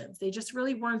solutions. They just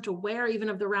really weren't aware even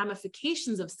of the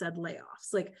ramifications of said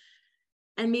layoffs.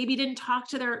 And maybe didn't talk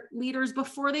to their leaders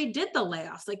before they did the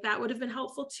layoffs. That would have been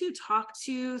helpful too. Talk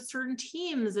to certain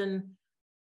teams. And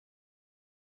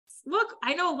look,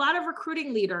 I know a lot of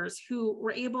recruiting leaders who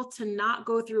were able to not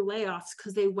go through layoffs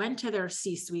because they went to their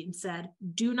C-suite and said,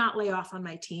 do not lay off on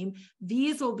my team.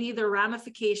 These will be the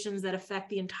ramifications that affect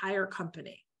the entire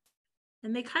company.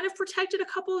 And they kind of protected a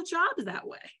couple of jobs that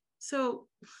way. So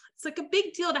it's like a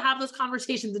big deal to have those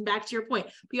conversations. And back to your point,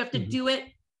 but you have to do it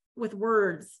with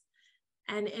words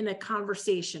and in a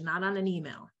conversation, not on an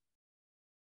email.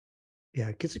 Yeah,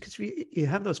 because you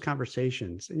have those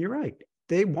conversations, and you're right.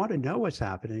 They want to know what's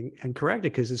happening and correct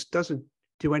it, because this doesn't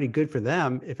do any good for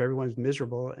them if everyone's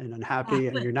miserable and unhappy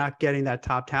and you're not getting that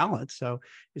top talent. So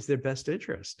it's their best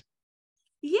interest.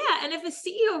 Yeah. And if a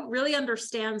CEO really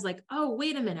understands, oh,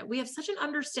 wait a minute, we have such an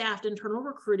understaffed internal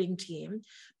recruiting team.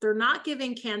 They're not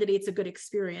giving candidates a good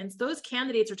experience. Those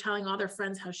candidates are telling all their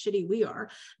friends how shitty we are.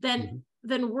 Then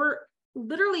we're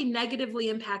literally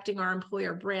negatively impacting our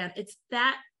employer brand. It's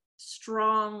that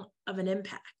strong of an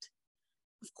impact.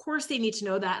 Of course, they need to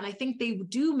know that. And I think they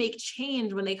do make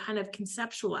change when they kind of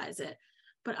conceptualize it.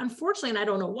 But unfortunately, and I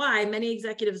don't know why, many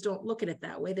executives don't look at it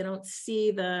that way. They don't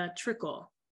see the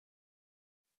trickle.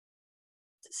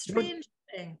 It's a strange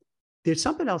thing. There's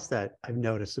something else that I've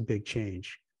noticed a big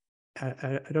change.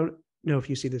 I don't know if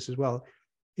you see this as well.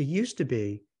 It used to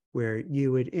be where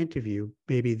you would interview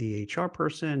maybe the HR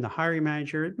person, the hiring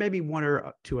manager, maybe 1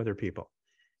 or 2 other people.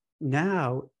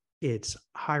 Now it's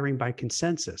hiring by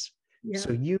consensus. Yeah.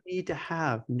 So you need to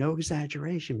have, no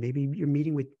exaggeration, maybe you're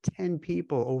meeting with 10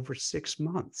 people over 6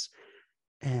 months.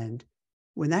 And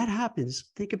when that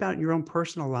happens, think about your own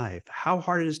personal life, how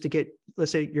hard it is to get,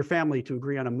 let's say, your family to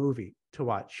agree on a movie to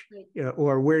watch, right,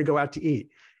 or where to go out to eat.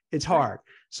 It's hard.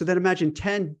 Right. So then imagine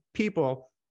 10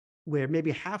 people where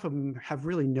maybe half of them have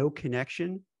really no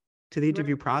connection to the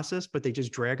interview process, but they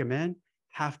just drag them in,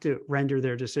 have to render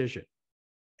their decision.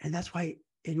 And that's why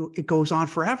it goes on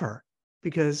forever,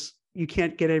 because you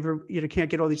can't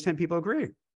get all these 10 people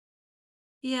agreeing.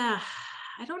 Yeah.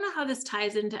 I don't know how this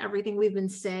ties into everything we've been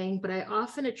saying, but I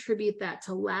often attribute that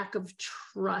to lack of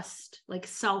trust, like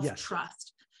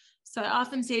self-trust. Yes. So I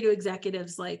often say to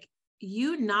executives,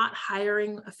 you not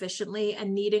hiring efficiently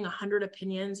and needing 100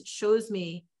 opinions shows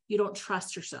me you don't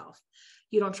trust yourself.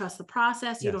 You don't trust the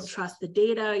process. You don't trust the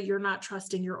data. You're not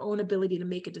trusting your own ability to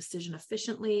make a decision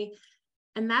efficiently.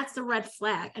 And that's the red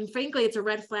flag. And frankly, it's a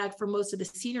red flag for most of the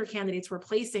senior candidates we're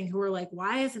placing who are like,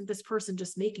 why isn't this person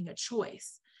just making a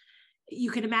choice?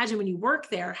 You can imagine when you work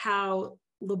there, how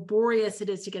laborious it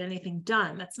is to get anything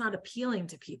done. That's not appealing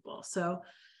to people. So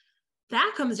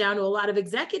that comes down to a lot of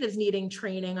executives needing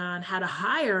training on how to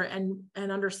hire and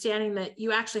understanding that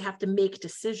you actually have to make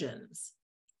decisions.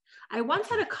 I once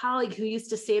had a colleague who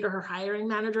used to say to her hiring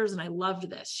managers, and I loved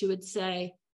this, she would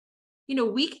say,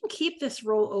 we can keep this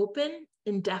role open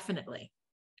indefinitely.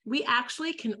 We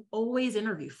actually can always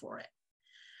interview for it.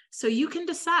 So you can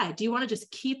decide, do you want to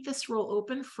just keep this role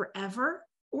open forever?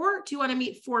 Or do you want to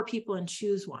meet 4 people and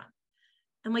choose one?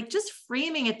 And like just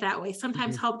framing it that way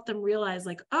sometimes helped them realize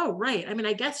like, oh, right. I mean,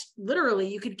 I guess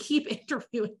literally you could keep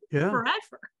interviewing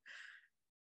forever.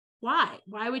 Why?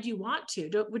 Why would you want to?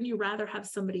 Wouldn't you rather have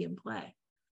somebody in play?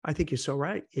 I think you're so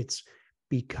right. It's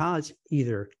because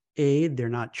either A, they're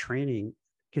not training,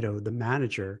 the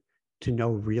manager to know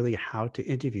really how to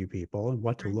interview people and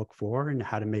what to look for and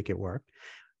how to make it work.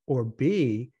 Or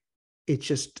B, it's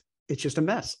just a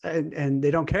mess and they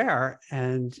don't care.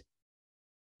 And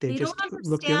they just don't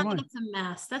look the other way. understand that it's a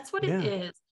mess. That's what it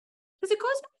is. Because it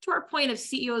goes back to our point of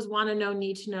CEOs want to know,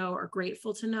 need to know, or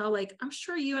grateful to know. Like, I'm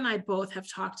sure you and I both have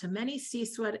talked to many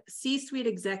C-suite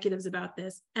executives about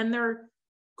this, and they're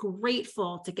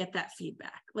grateful to get that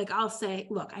feedback. Like, I'll say,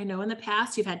 look, I know in the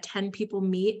past you've had 10 people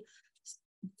meet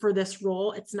for this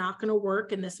role. It's not going to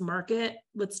work in this market.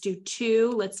 Let's do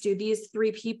 2. Let's do these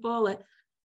 3 people.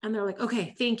 And they're like,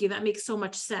 okay, thank you. That makes so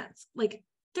much sense. Like,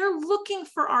 they're looking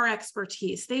for our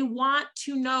expertise. They want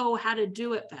to know how to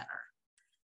do it better.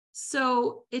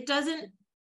 So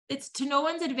it's to no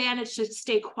one's advantage to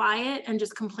stay quiet and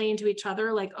just complain to each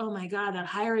other like, oh my God, that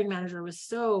hiring manager was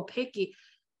so picky.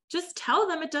 Just tell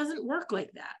them it doesn't work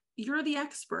like that. You're the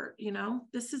expert,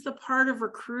 This is the part of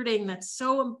recruiting that's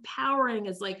so empowering,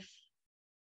 is like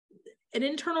an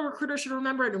internal recruiter should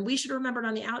remember it, and we should remember it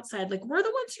on the outside. Like, we're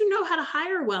the ones who know how to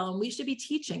hire well, and we should be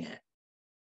teaching it.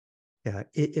 Yeah.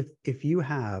 If you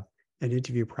have an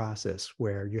interview process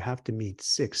where you have to meet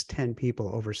 6, 10 people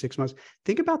over 6 months,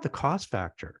 think about the cost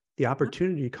factor, the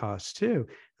opportunity costs too.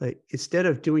 Like, instead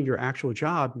of doing your actual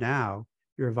job, now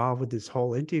you're involved with this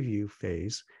whole interview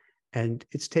phase, and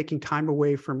it's taking time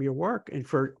away from your work, and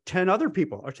for 10 other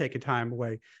people are taking time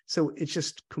away. So it's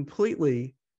just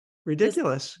completely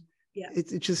ridiculous.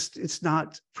 It's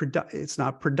not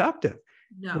productive.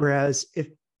 No. Whereas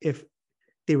if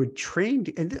they were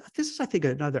trained, and this is, I think,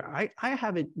 another, I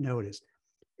haven't noticed,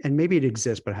 and maybe it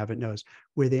exists, but I haven't noticed,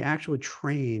 where they actually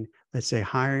train, let's say,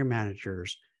 hiring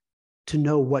managers to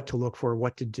know what to look for,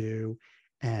 what to do,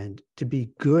 and to be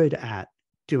good at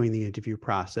doing the interview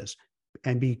process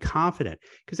and be confident.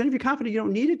 Because then if you're confident, you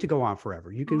don't need it to go on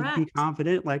forever. You can be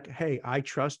confident, like, hey, I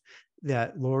trust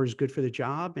that Laura's good for the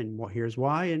job, and here's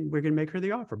why, and we're going to make her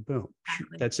the offer. Boom.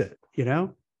 Exactly. That's it.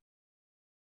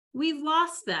 We've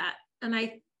lost that. And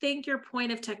I think your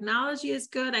point of technology is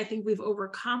good. I think we've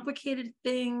overcomplicated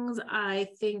things. I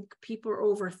think people are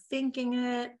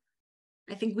overthinking it.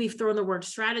 I think we've thrown the word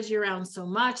strategy around so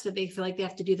much that they feel like they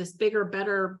have to do this bigger,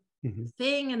 better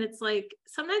thing. And it's like,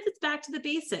 sometimes it's back to the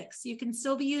basics. You can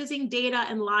still be using data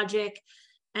and logic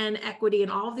and equity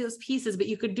and all of those pieces, but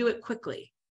you could do it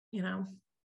quickly,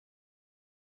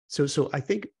 So I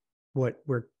think what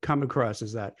we're coming across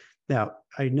is that, now,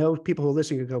 I know people who are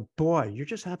listening go, boy, you're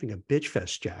just having a bitch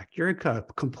fest, Jack. You're a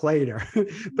complainer.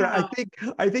 But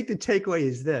I think the takeaway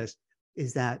is this,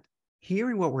 is that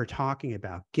hearing what we're talking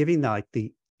about, giving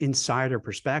the insider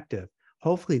perspective,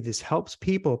 hopefully this helps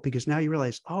people, because now you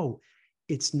realize, oh,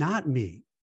 it's not me,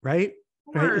 right?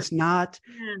 Right? It's not,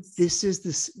 this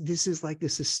is like the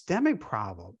systemic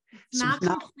problem. It's not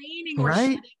complaining or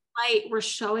shedding light. We're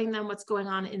showing them what's going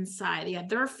on inside. Yeah,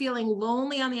 they're feeling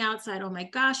lonely on the outside. Oh my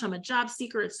gosh, I'm a job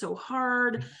seeker. It's so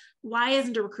hard. Why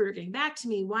isn't a recruiter getting back to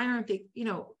me? Why aren't they,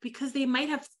 because they might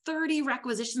have 30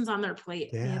 requisitions on their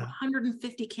plate. They have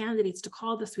 150 candidates to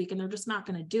call this week, and they're just not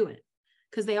going to do it,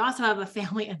 because they also have a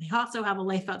family and they also have a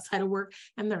life outside of work,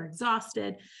 and they're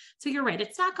exhausted. So you're right.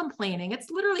 It's not complaining. It's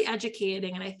literally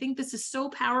educating. And I think this is so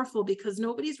powerful, because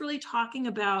nobody's really talking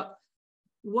about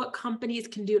what companies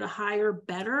can do to hire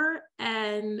better.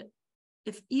 And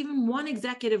if even one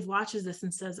executive watches this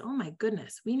and says, oh my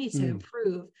goodness, we need to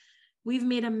improve, we've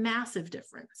made a massive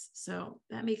difference. So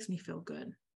that makes me feel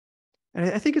good. And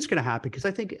I think it's going to happen, because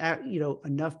I think,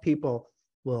 enough people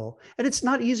will, and it's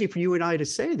not easy for you and I to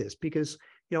say this, because,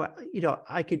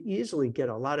 I could easily get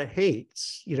a lot of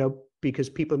hates, because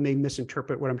people may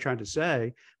misinterpret what I'm trying to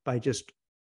say by just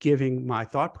giving my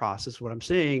thought process, what I'm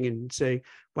saying, and say,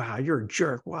 wow, you're a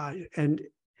jerk. Why?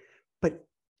 But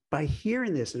by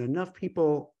hearing this, and enough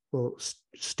people will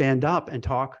stand up and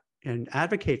talk and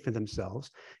advocate for themselves,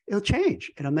 it'll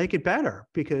change and it'll make it better,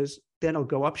 because then it'll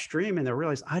go upstream and they'll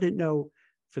realize, I didn't know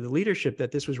for the leadership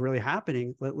that this was really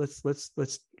happening. Let's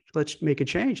let's make a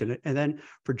change. And then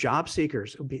for job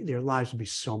seekers, their lives will be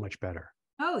so much better.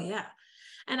 Oh yeah.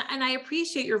 And I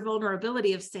appreciate your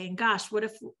vulnerability of saying, gosh, what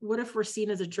if we're seen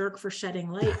as a jerk for shedding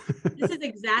light? This is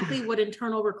exactly what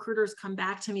internal recruiters come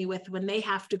back to me with when they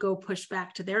have to go push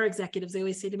back to their executives. They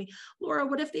always say to me, Laura,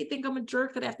 what if they think I'm a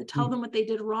jerk that I have to tell them what they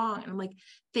did wrong? And I'm like,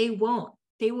 they won't.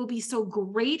 They will be so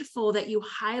grateful that you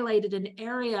highlighted an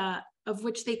area of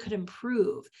which they could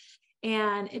improve.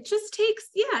 And it just takes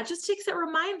that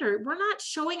reminder. We're not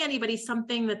showing anybody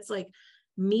something that's like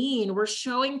mean. We're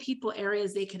showing people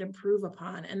areas they can improve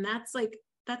upon. And that's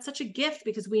such a gift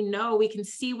because we know we can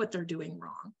see what they're doing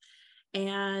wrong.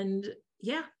 And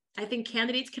yeah, I think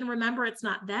candidates can remember it's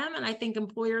not them. And I think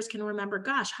employers can remember,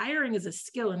 gosh, hiring is a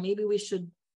skill and maybe we should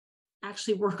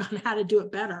actually work on how to do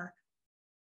it better.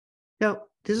 Now,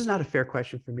 this is not a fair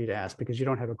question for me to ask because you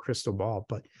don't have a crystal ball,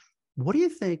 but what do you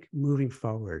think moving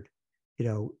forward,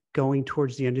 going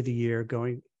towards the end of the year,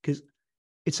 because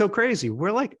it's so crazy.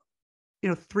 We're like,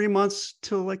 3 months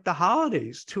till like the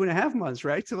holidays, 2.5 months,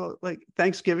 right? Till like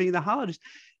Thanksgiving and the holidays.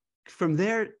 From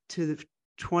there to the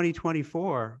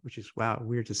 2024, which is, wow,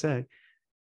 weird to say.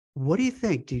 What do you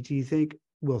think? Do you think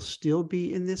we'll still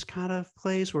be in this kind of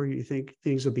place where you think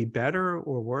things will be better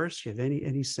or worse? Do you have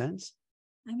any sense?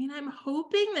 I mean, I'm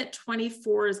hoping that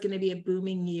 24 is going to be a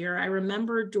booming year. I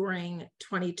remember during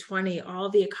 2020, all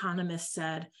the economists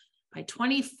said, by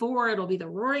 24, it'll be the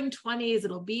roaring 20s.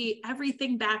 It'll be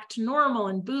everything back to normal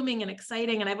and booming and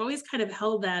exciting. And I've always kind of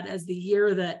held that as the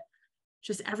year that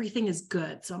just everything is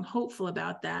good. So I'm hopeful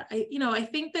about that. I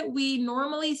think that we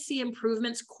normally see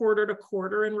improvements quarter to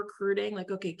quarter in recruiting. Like,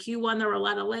 okay, Q1, there were a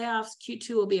lot of layoffs.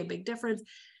 Q2 will be a big difference.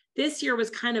 This year was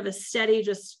kind of a steady,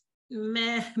 just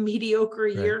mediocre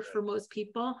year for most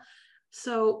people.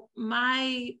 So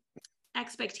my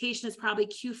expectation is probably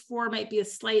Q4 might be a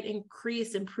slight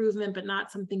improvement, but not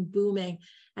something booming.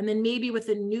 And then maybe with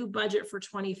a new budget for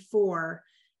 24,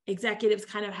 executives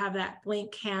kind of have that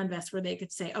blank canvas where they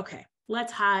could say, okay,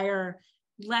 let's hire,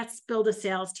 let's build a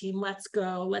sales team, let's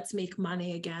go, let's make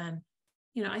money again.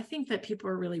 I think that people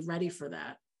are really ready for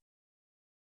that.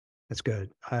 That's good.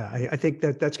 I think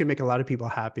that's going to make a lot of people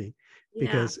happy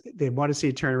because they want to see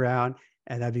a turnaround,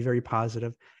 and that'd be very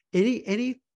positive.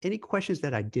 Any questions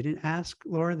that I didn't ask,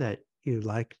 Laura, that you'd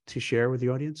like to share with the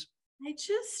audience?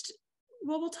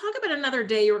 We'll talk about another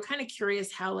day. You were kind of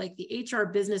curious how like the HR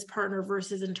business partner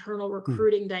versus internal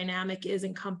recruiting dynamic is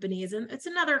in companies. And it's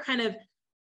another kind of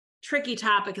tricky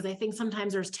topic because I think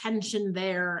sometimes there's tension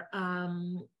there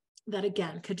that,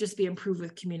 again, could just be improved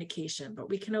with communication, but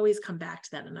we can always come back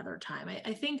to that another time.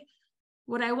 I think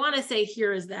what I want to say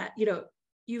here is that,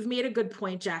 you've made a good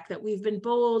point, Jack, that we've been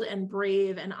bold and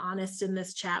brave and honest in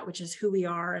this chat, which is who we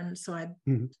are. And so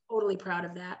I'm totally proud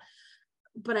of that.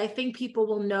 But I think people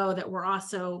will know that we're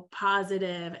also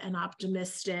positive and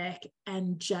optimistic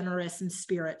and generous in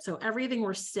spirit. So everything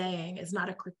we're saying is not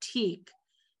a critique,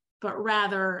 but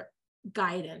rather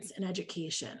guidance and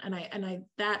education. And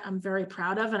that I'm very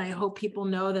proud of. And I hope people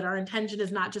know that our intention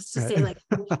is not just to say like,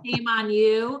 shame on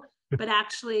you, but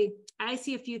actually I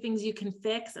see a few things you can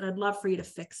fix and I'd love for you to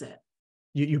fix it.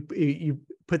 You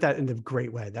put that in a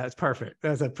great way. That's perfect.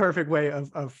 That's a perfect way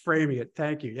of framing it.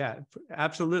 Thank you. Yeah,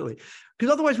 absolutely.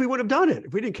 Because otherwise we would have done it.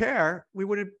 If we didn't care, we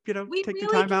would have, take the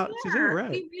time out to do it.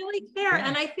 Right. We really care. Yeah.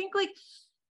 And I think like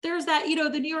there's that,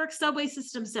 the New York subway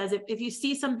system says if you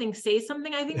see something, say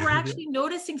something. I think we're actually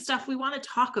noticing stuff we want to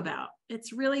talk about.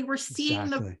 It's really, we're seeing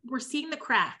the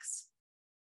cracks.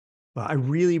 Well, I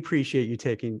really appreciate you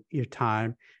taking your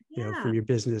time, from your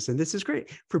business. And this is great.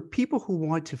 For people who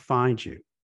want to find you,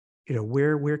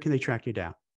 where can they track you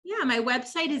down? Yeah, my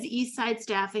website is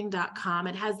eastsidestaffing.com.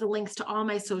 It has the links to all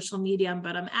my social media,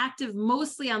 but I'm active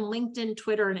mostly on LinkedIn,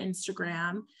 Twitter, and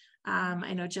Instagram.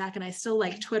 I know Jack and I still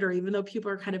like Twitter, even though people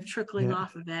are kind of trickling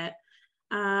off of it.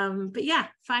 But yeah,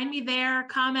 find me there,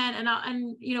 comment,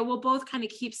 and we'll both kind of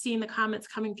keep seeing the comments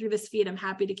coming through this feed. I'm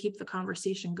happy to keep the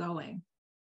conversation going.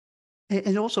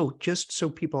 And also, just so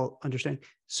people understand,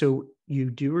 so you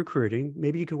do recruiting,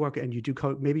 maybe you could walk and you do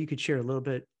code, maybe you could share a little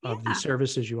bit of the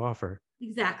services you offer.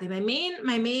 Exactly. My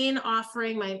main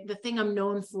offering, the thing I'm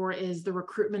known for is the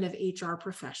recruitment of HR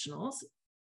professionals.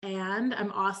 And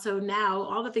I'm also now,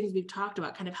 all the things we've talked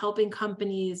about, kind of helping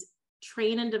companies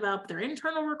train and develop their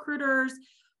internal recruiters.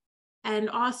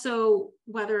 And also,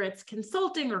 whether it's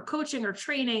consulting or coaching or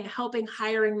training, helping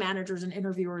hiring managers and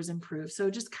interviewers improve.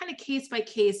 So just kind of case by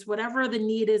case, whatever the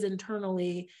need is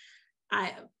internally,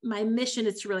 my mission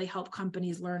is to really help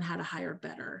companies learn how to hire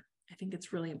better. I think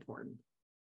it's really important.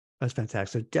 That's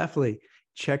fantastic. So definitely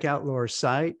check out Laura's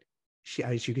site.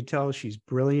 As you can tell, she's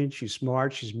brilliant, she's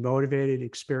smart, she's motivated,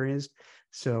 experienced.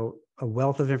 So a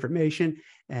wealth of information.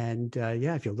 And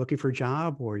yeah, if you're looking for a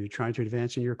job or you're trying to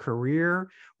advance in your career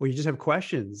or you just have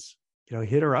questions,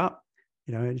 hit her up,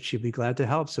 and she'd be glad to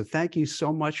help. So thank you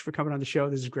so much for coming on the show.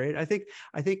 This is great. I think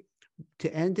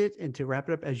to end it and to wrap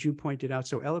it up, as you pointed out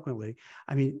so eloquently,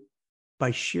 I mean,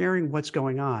 by sharing what's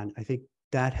going on, I think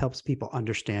that helps people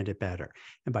understand it better.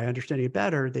 And by understanding it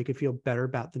better, they could feel better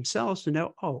about themselves to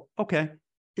know, oh, okay,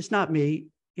 it's not me.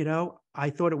 I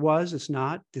thought it was, it's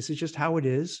not. This is just how it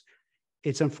is.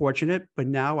 It's unfortunate, but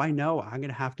now I know I'm going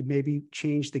to have to maybe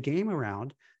change the game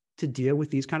around to deal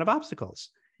with these kind of obstacles.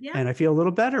 Yeah. And I feel a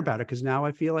little better about it because now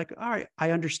I feel like, all right,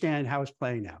 I understand how it's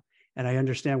playing now. And I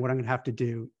understand what I'm going to have to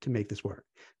do to make this work.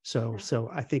 So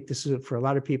I think this is for a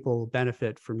lot of people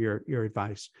benefit from your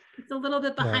advice. It's a little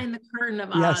bit behind the curtain of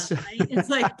yes. Oz, right? It's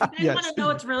like, they yes. want to know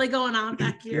what's really going on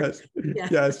back here.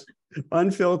 Yes. Yes.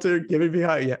 Unfiltered, give it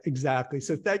behind. Yeah, exactly.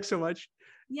 So thanks so much.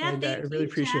 Yeah. And I really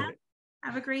appreciate it.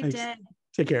 Have a great Thanks. day.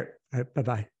 Take care.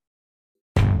 Bye-bye.